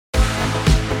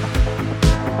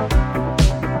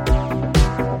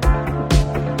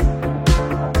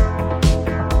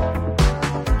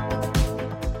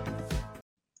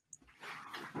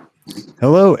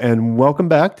Hello, and welcome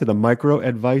back to the Micro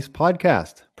Advice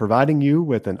Podcast, providing you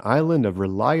with an island of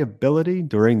reliability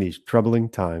during these troubling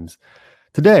times.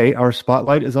 Today, our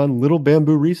spotlight is on Little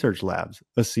Bamboo Research Labs,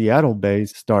 a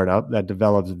Seattle-based startup that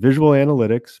develops visual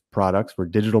analytics products for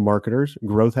digital marketers,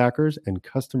 growth hackers, and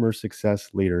customer success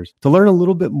leaders. To learn a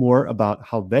little bit more about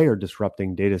how they are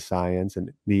disrupting data science and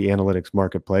the analytics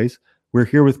marketplace, we're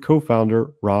here with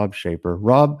co-founder Rob Schaper.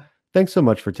 Rob, thanks so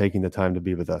much for taking the time to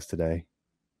be with us today.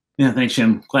 Yeah, thanks,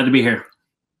 Jim. Glad to be here.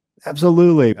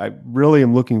 Absolutely. I really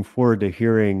am looking forward to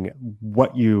hearing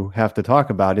what you have to talk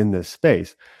about in this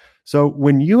space. So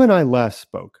when you and I last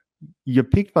spoke, you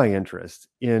piqued my interest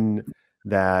in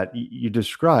that you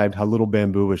described how Little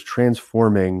Bamboo was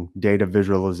transforming data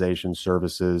visualization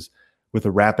services with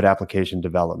a rapid application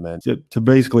development to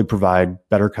basically provide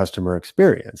better customer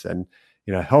experience and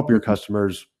help your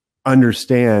customers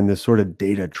understand the sort of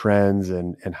data trends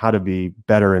and how to be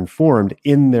better informed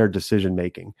in their decision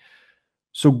making.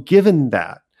 So given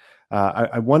that,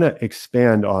 I want to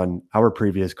expand on our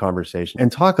previous conversation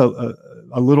and talk a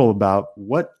little about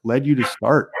what led you to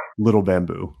start Little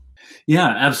Bamboo. Yeah,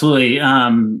 absolutely.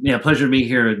 Pleasure to be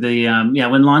here.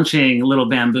 When launching Little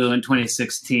Bamboo in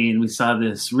 2016, we saw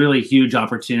this really huge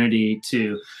opportunity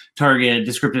to target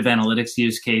descriptive analytics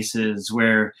use cases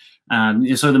where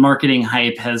so the marketing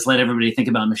hype has led everybody to think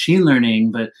about machine learning,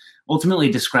 but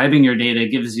ultimately describing your data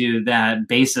gives you that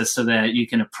basis so that you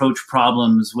can approach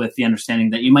problems with the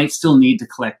understanding that you might still need to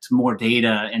collect more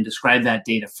data and describe that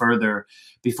data further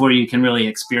before you can really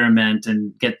experiment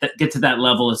and get to that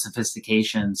level of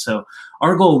sophistication. So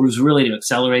our goal was really to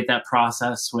accelerate that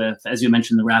process with, as you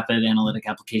mentioned, the rapid analytic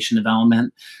application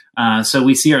development. So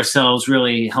we see ourselves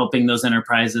really helping those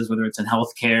enterprises, whether it's in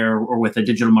healthcare or with a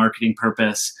digital marketing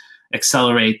purpose,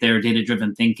 accelerate their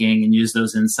data-driven thinking and use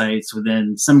those insights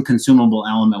within some consumable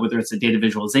element, whether it's a data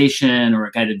visualization or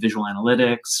a guided visual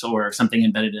analytics or something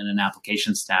embedded in an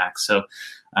application stack. So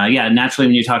naturally,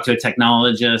 when you talk to a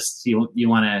technologist, you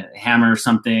want to hammer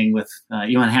something with,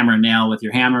 you want to hammer a nail with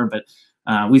your hammer, but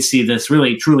we see this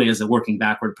really truly as a working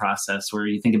backward process where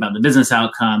you think about the business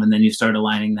outcome and then you start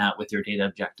aligning that with your data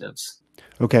objectives.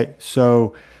 Okay,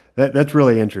 so that's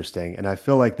really interesting. And I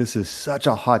feel like this is such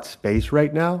a hot space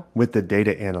right now with the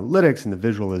data analytics and the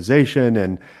visualization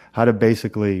and how to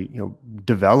basically,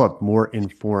 develop more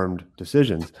informed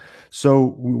decisions.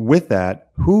 So with that,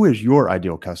 who is your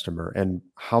ideal customer and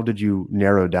how did you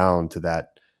narrow down to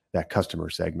that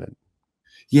customer segment?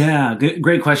 Yeah,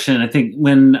 great question. I think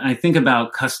when I think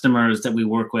about customers that we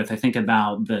work with, I think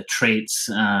about the traits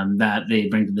that they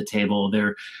bring to the table.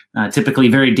 They're typically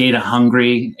very data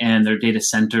hungry and they're data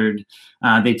centered.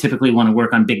 They typically want to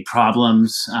work on big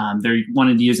problems. They're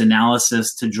wanting to use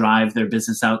analysis to drive their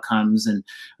business outcomes and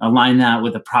align that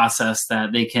with a process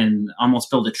that they can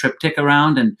almost build a triptych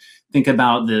around and think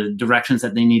about the directions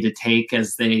that they need to take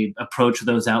as they approach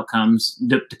those outcomes,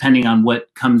 depending on what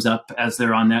comes up as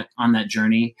they're on that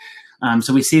journey.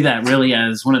 So we see that really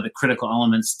as one of the critical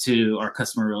elements to our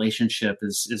customer relationship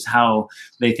is how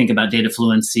they think about data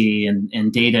fluency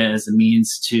and data as a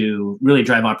means to really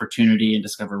drive opportunity and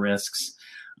discover risks.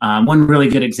 One really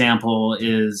good example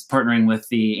is partnering with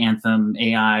the Anthem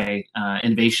AI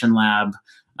Innovation Lab,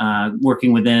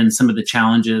 working within some of the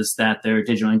challenges that their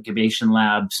digital incubation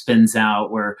lab spins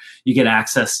out, where you get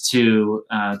access to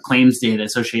claims data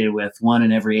associated with 1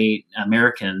 in every 8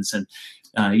 Americans, and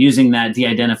using that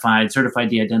certified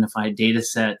de-identified data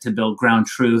set to build ground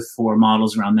truth for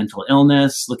models around mental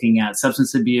illness, looking at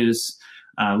substance abuse,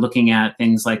 looking at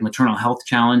things like maternal health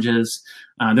challenges.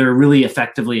 They're really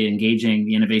effectively engaging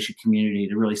the innovation community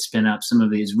to really spin up some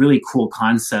of these really cool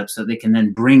concepts that they can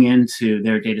then bring into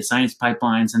their data science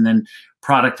pipelines and then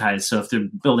productize. So if they're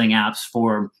building apps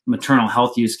for maternal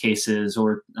health use cases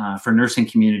or for nursing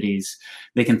communities,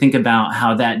 they can think about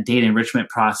how that data enrichment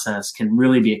process can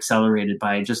really be accelerated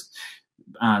by just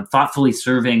thoughtfully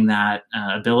serving that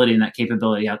ability and that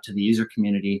capability out to the user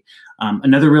community.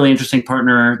 Another really interesting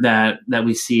partner that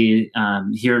we see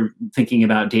here thinking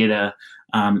about data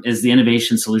is the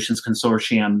Innovation Solutions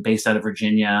Consortium based out of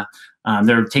Virginia.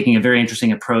 They're taking a very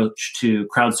interesting approach to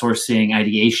crowdsourcing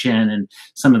ideation and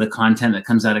some of the content that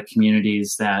comes out of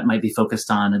communities that might be focused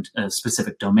on a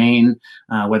specific domain,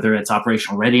 whether it's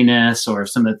operational readiness or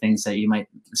some of the things that you might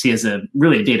see as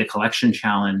really a data collection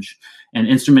challenge, and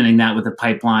instrumenting that with a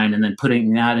pipeline and then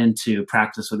putting that into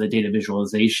practice with a data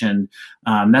visualization.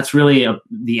 That's really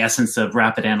the essence of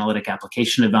rapid analytic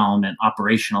application development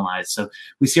operationalized. So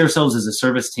we see ourselves as a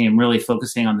service team really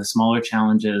focusing on the smaller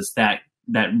challenges that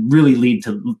really lead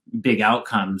to big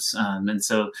outcomes. And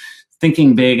so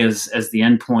thinking big as the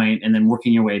endpoint and then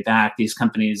working your way back, these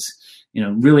companies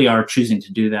really are choosing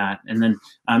to do that. And then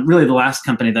really the last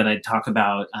company that I'd talk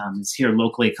about is here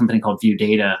locally, a company called View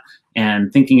Data,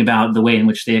 and thinking about the way in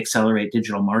which they accelerate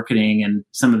digital marketing and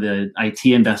some of the IT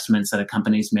investments that a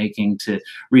company's making to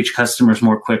reach customers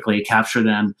more quickly, capture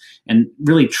them, and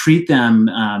really treat them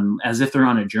as if they're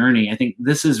on a journey. I think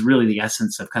this is really the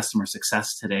essence of customer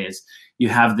success today, is you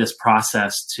have this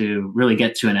process to really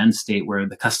get to an end state where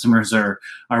the customers are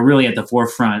really at the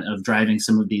forefront of driving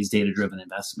some of these data-driven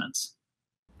investments.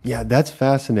 Yeah, that's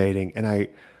fascinating. And I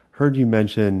heard you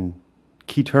mention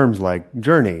key terms like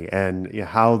journey and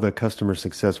how the customer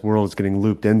success world is getting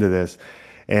looped into this.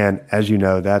 And as you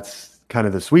know, that's kind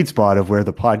of the sweet spot of where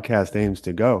the podcast aims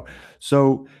to go.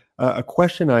 So a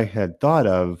question I had thought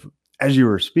of as you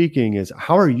were speaking is,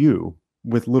 how are you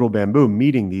with Little Bamboo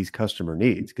meeting these customer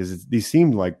needs? Because these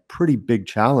seem like pretty big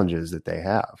challenges that they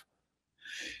have.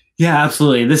 Yeah,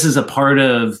 absolutely. This is a part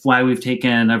of why we've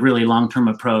taken a really long-term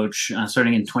approach,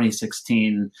 starting in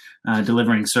 2016,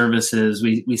 delivering services.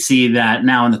 We see that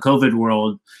now in the COVID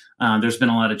world, there's been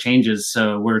a lot of changes.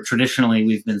 So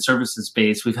we've been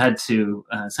services-based. We've had to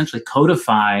essentially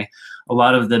codify a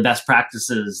lot of the best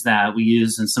practices that we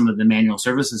use in some of the manual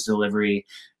services delivery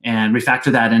and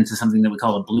refactor that into something that we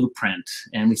call a blueprint.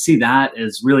 And we see that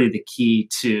as really the key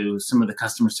to some of the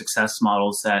customer success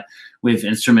models that we've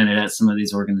instrumented at some of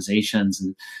these organizations.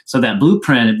 And so that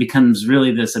blueprint, it becomes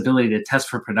really this ability to test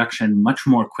for production much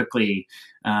more quickly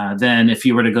than if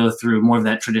you were to go through more of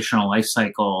that traditional life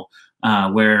cycle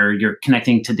where you're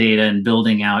connecting to data and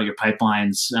building out your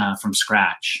pipelines from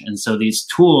scratch. And so these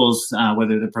tools,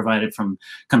 whether they're provided from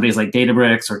companies like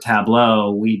Databricks or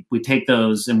Tableau, we take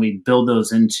those and we build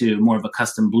those into more of a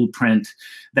custom blueprint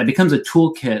that becomes a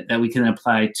toolkit that we can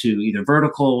apply to either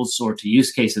verticals or to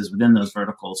use cases within those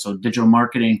verticals. So digital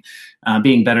marketing,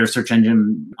 being better search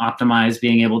engine optimized,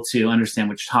 being able to understand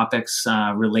which topics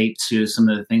relate to some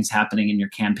of the things happening in your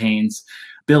campaigns,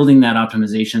 building that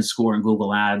optimization score in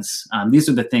Google Ads. These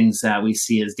are the things that we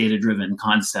see as data-driven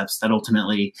concepts that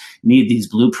ultimately need these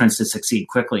blueprints to succeed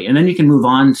quickly. And then you can move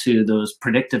on to those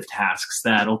predictive tasks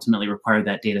that ultimately require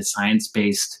that data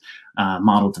science-based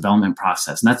model development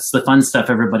process. And that's the fun stuff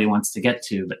everybody wants to get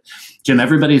to. But Jim,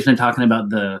 everybody's been talking about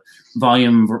the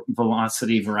volume,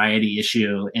 velocity, variety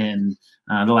issue in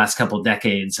the last couple of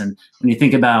decades. And when you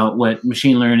think about what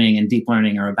machine learning and deep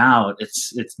learning are about,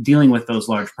 it's dealing with those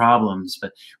large problems.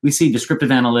 But we see descriptive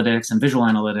analytics and visual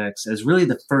analytics as really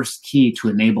the first key to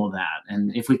enable that.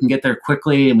 And if we can get there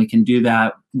quickly and we can do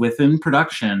that within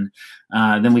production,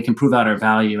 then we can prove out our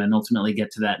value and ultimately get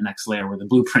to that next layer where the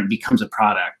blueprint becomes a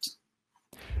product.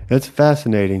 That's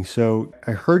fascinating. So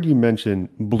I heard you mention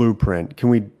blueprint. Can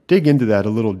we dig into that a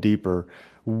little deeper?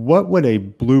 What would a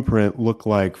blueprint look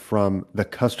like from the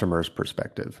customer's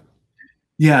perspective?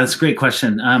 Yeah, that's a great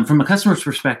question. From a customer's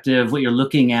perspective, what you're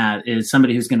looking at is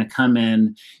somebody who's going to come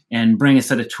in and bring a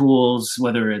set of tools,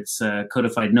 whether it's a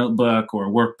codified notebook or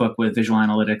a workbook with visual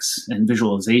analytics and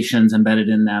visualizations embedded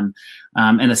in them,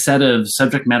 and a set of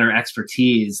subject matter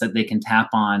expertise that they can tap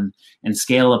on and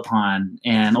scale upon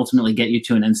and ultimately get you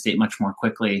to an end state much more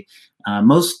quickly.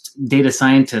 Most data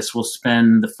scientists will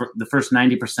spend the first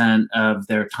 90% of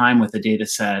their time with a data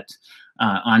set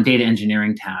on data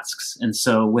engineering tasks. And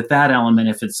so with that element,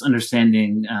 if it's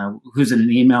understanding who's in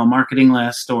an email marketing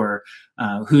list or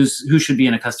who should be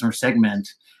in a customer segment,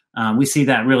 we see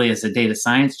that really as a data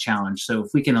science challenge. So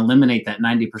if we can eliminate that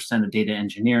 90% of data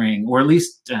engineering, or at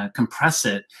least compress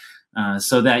it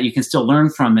so that you can still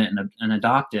learn from it and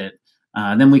adopt it,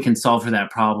 then we can solve for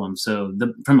that problem. So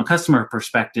from a customer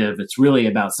perspective, it's really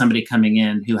about somebody coming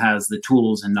in who has the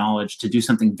tools and knowledge to do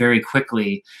something very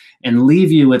quickly and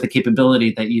leave you with a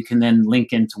capability that you can then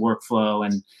link into workflow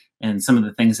and some of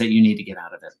the things that you need to get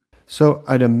out of it. So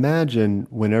I'd imagine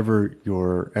whenever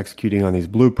you're executing on these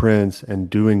blueprints and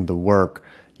doing the work,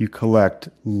 you collect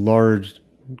large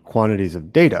quantities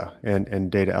of data and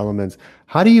data elements.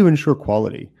 How do you ensure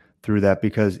quality through that?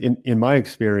 Because in my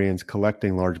experience,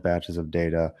 collecting large batches of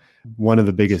data, one of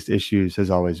the biggest issues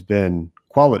has always been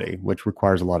quality, which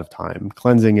requires a lot of time,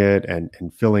 cleansing it and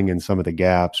filling in some of the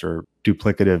gaps or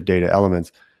duplicative data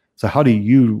elements. So how do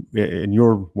you, in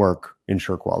your work,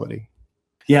 ensure quality?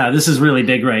 Yeah, this is really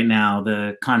big right now.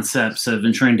 The concepts of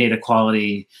ensuring data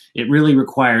quality, it really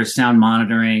requires sound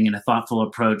monitoring and a thoughtful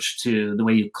approach to the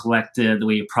way you collect it, the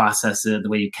way you process it, the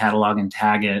way you catalog and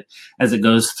tag it as it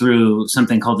goes through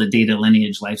something called the data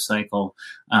lineage lifecycle.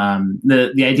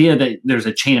 The idea that there's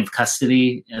a chain of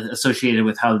custody associated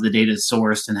with how the data is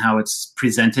sourced and how it's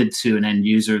presented to an end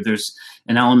user. There's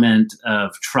an element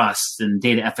of trust and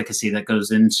data efficacy that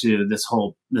goes into this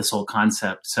whole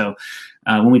concept. So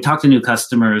when we talk to new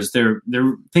customers, they're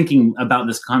thinking about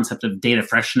this concept of data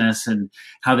freshness and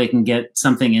how they can get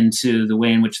something into the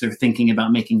way in which they're thinking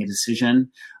about making a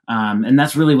decision. And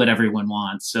that's really what everyone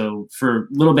wants. So for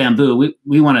Little Bamboo,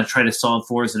 we want to try to solve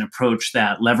for is an approach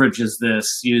that leverages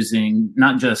this using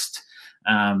not just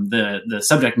the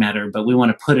subject matter, but we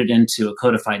want to put it into a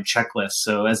codified checklist.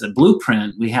 So as a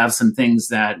blueprint, we have some things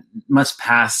that must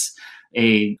pass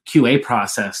a QA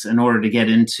process in order to get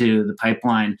into the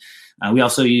pipeline. We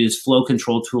also use flow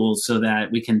control tools so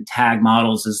that we can tag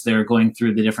models as they're going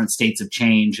through the different states of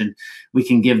change, and we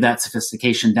can give that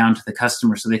sophistication down to the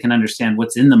customer so they can understand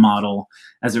what's in the model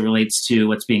as it relates to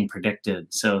what's being predicted.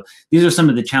 So these are some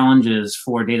of the challenges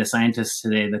for data scientists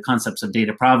today, the concepts of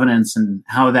data provenance and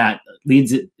how that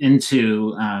leads it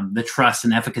into the trust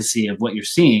and efficacy of what you're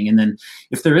seeing. And then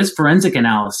if there is forensic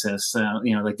analysis,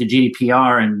 like the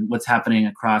GDPR and what's happening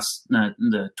across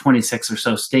the 26 or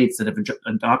so states that have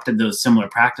adopted those similar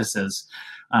practices,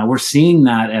 we're seeing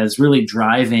that as really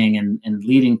driving and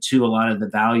leading to a lot of the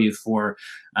value for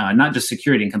not just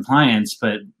security and compliance,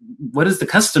 but what does the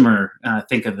customer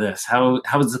think of this? How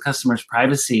is the customer's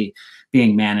privacy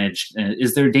being managed?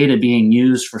 Is their data being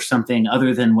used for something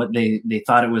other than what they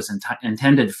thought it was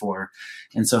intended for?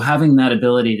 And so having that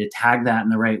ability to tag that in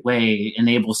the right way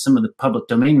enables some of the public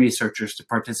domain researchers to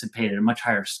participate at a much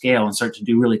higher scale and start to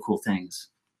do really cool things.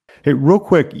 Hey, real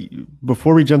quick,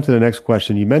 before we jump to the next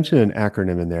question, you mentioned an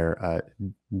acronym in there,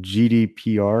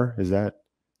 GDPR.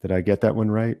 Did I get that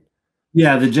one right?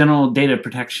 Yeah, the General Data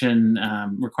Protection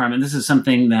Requirement. This is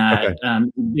something that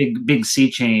big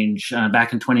sea change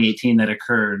back in 2018 that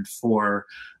occurred for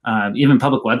even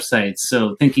public websites.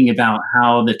 So thinking about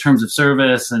how the terms of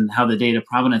service and how the data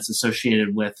provenance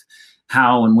associated with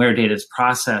how and where data is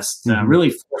processed really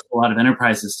forced a lot of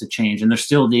enterprises to change, and they're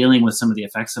still dealing with some of the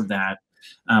effects of that.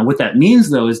 What that means,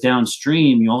 though, is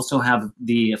downstream, you also have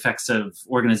the effects of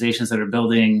organizations that are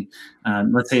building,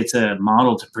 let's say it's a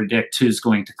model to predict who's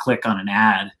going to click on an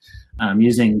ad,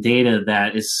 using data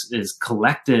that is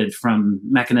collected from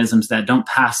mechanisms that don't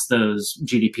pass those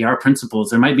GDPR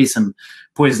principles. There might be some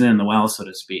poison in the well, so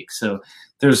to speak. So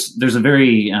there's a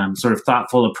very sort of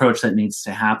thoughtful approach that needs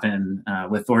to happen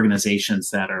with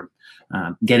organizations that are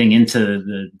getting into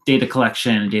the data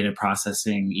collection and data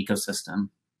processing ecosystem.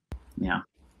 Yeah.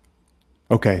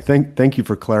 Okay. Thank you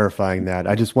for clarifying that.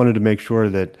 I just wanted to make sure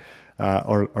that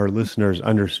our listeners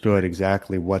understood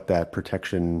exactly what that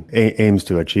protection aims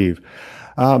to achieve.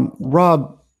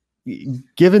 Rob,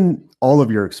 given all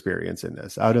of your experience in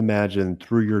this, I would imagine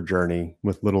through your journey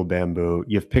with Little Bamboo,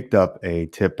 you've picked up a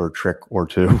tip or trick or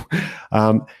two.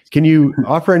 Can you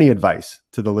offer any advice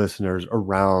to the listeners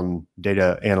around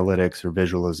data analytics or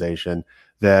visualization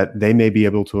that they may be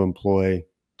able to employ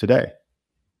today?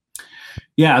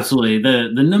 Yeah, absolutely.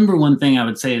 The number one thing I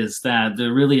would say is that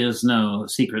there really is no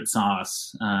secret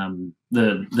sauce.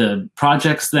 The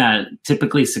projects that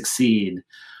typically succeed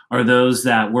are those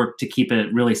that work to keep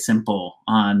it really simple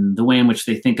on the way in which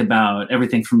they think about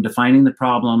everything from defining the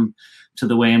problem to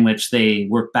the way in which they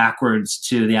work backwards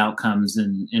to the outcomes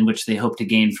in which they hope to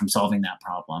gain from solving that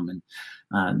problem. And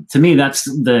to me, that's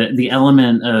the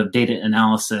element of data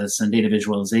analysis and data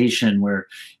visualization, where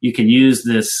you can use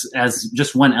this as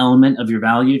just one element of your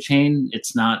value chain.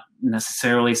 It's not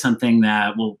necessarily something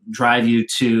that will drive you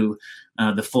to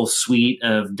the full suite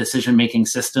of decision-making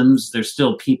systems. There's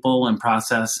still people and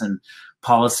process and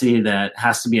policy that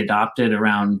has to be adopted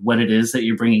around what it is that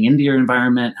you're bringing into your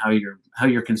environment, how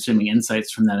you're consuming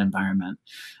insights from that environment.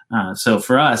 So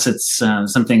for us, it's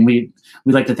something we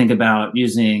like to think about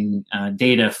using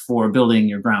data for building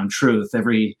your ground truth.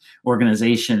 Every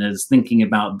organization is thinking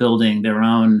about building their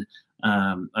own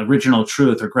original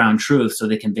truth or ground truth so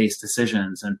they can base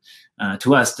decisions. And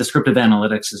to us, descriptive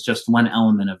analytics is just one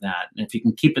element of that. And if you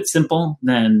can keep it simple,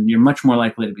 then you're much more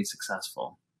likely to be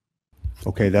successful.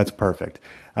 Okay, that's perfect.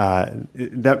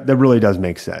 That really does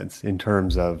make sense in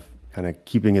terms of kind of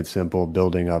keeping it simple,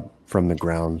 building up from the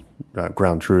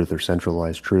ground truth or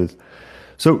centralized truth.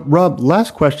 So, Rob,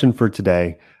 last question for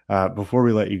today. Before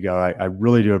we let you go, I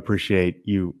really do appreciate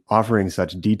you offering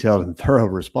such detailed and thorough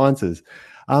responses.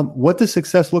 What does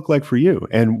success look like for you,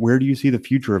 and where do you see the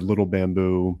future of Little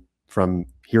Bamboo from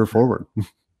here forward?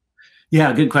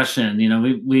 Yeah, good question.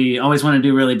 We always want to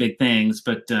do really big things,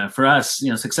 but for us,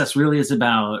 success really is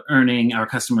about earning our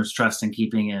customers' trust and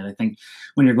keeping it. I think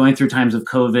when you're going through times of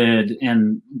COVID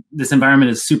and this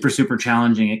environment is super, super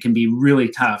challenging, it can be really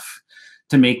tough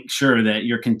to make sure that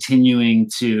you're continuing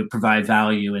to provide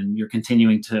value and you're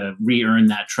continuing to re-earn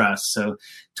that trust. So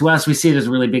to us, we see it as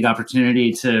a really big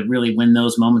opportunity to really win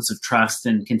those moments of trust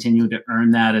and continue to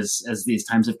earn that as these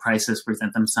times of crisis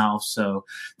present themselves. So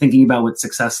thinking about what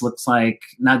success looks like,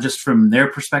 not just from their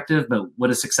perspective, but what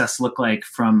does success look like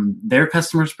from their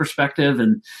customers' perspective,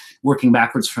 and working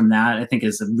backwards from that, I think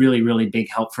is a really, really big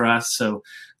help for us. So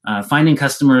finding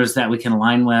customers that we can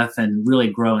align with and really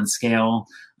grow and scale.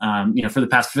 For the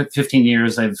past 15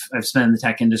 years, I've spent in the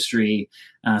tech industry,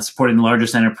 supporting the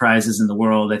largest enterprises in the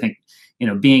world. I think,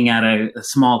 being at a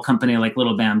small company like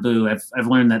Little Bamboo, I've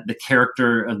learned that the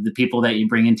character of the people that you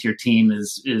bring into your team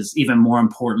is even more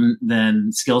important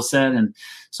than skill set. And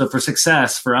so for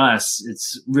success for us,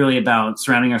 it's really about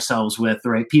surrounding ourselves with the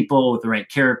right people, with the right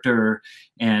character,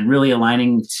 and really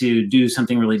aligning to do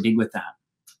something really big with that.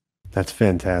 That's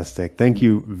fantastic. Thank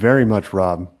you very much,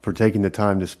 Rob, for taking the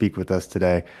time to speak with us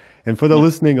today. And for the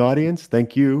listening audience,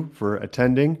 thank you for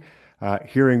attending,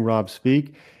 hearing Rob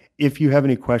speak. If you have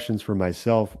any questions for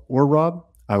myself or Rob,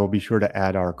 I will be sure to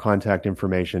add our contact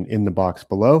information in the box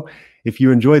below. If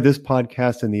you enjoy this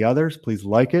podcast and the others, please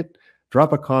like it,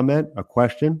 drop a comment, a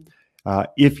question.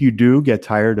 If you do get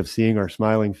tired of seeing our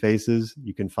smiling faces,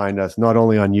 you can find us not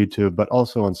only on YouTube, but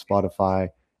also on Spotify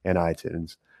and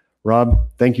iTunes. Rob,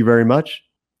 thank you very much.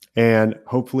 And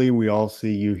hopefully we all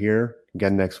see you here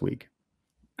again next week.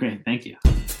 Great. Thank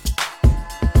you.